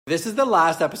This is the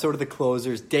last episode of the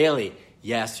Closers Daily.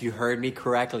 Yes, you heard me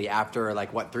correctly. After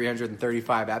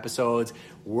 335 episodes,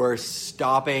 we're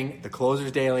stopping the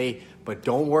Closers Daily. But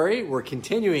don't worry, we're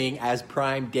continuing as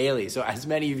Prime Daily. So as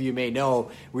many of you may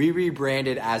know, we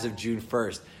rebranded as of June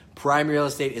 1st. Prime Real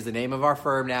Estate is the name of our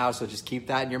firm now, so just keep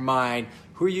that in your mind.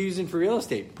 Who are you using for real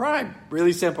estate? Prime.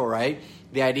 Really simple, right?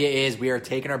 The idea is we are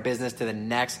taking our business to the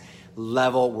next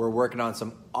level. We're working on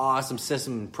some awesome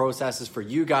systems and processes for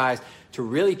you guys to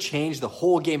really change the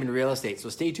whole game in real estate. So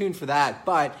stay tuned for that.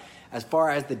 But as far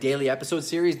as the daily episode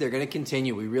series, they're going to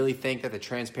continue. We really think that the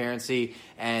transparency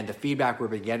and the feedback we've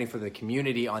been getting from the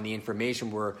community on the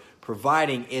information we're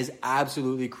providing is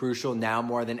absolutely crucial now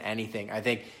more than anything. I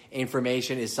think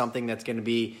information is something that's going to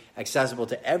be accessible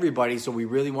to everybody, so we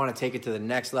really want to take it to the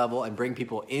next level and bring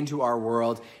people into our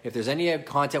world. If there's any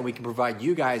content we can provide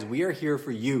you guys, we are here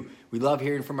for you. We love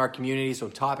hearing from our community, so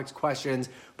topics, questions,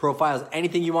 profiles,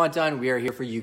 anything you want done, we are here for you.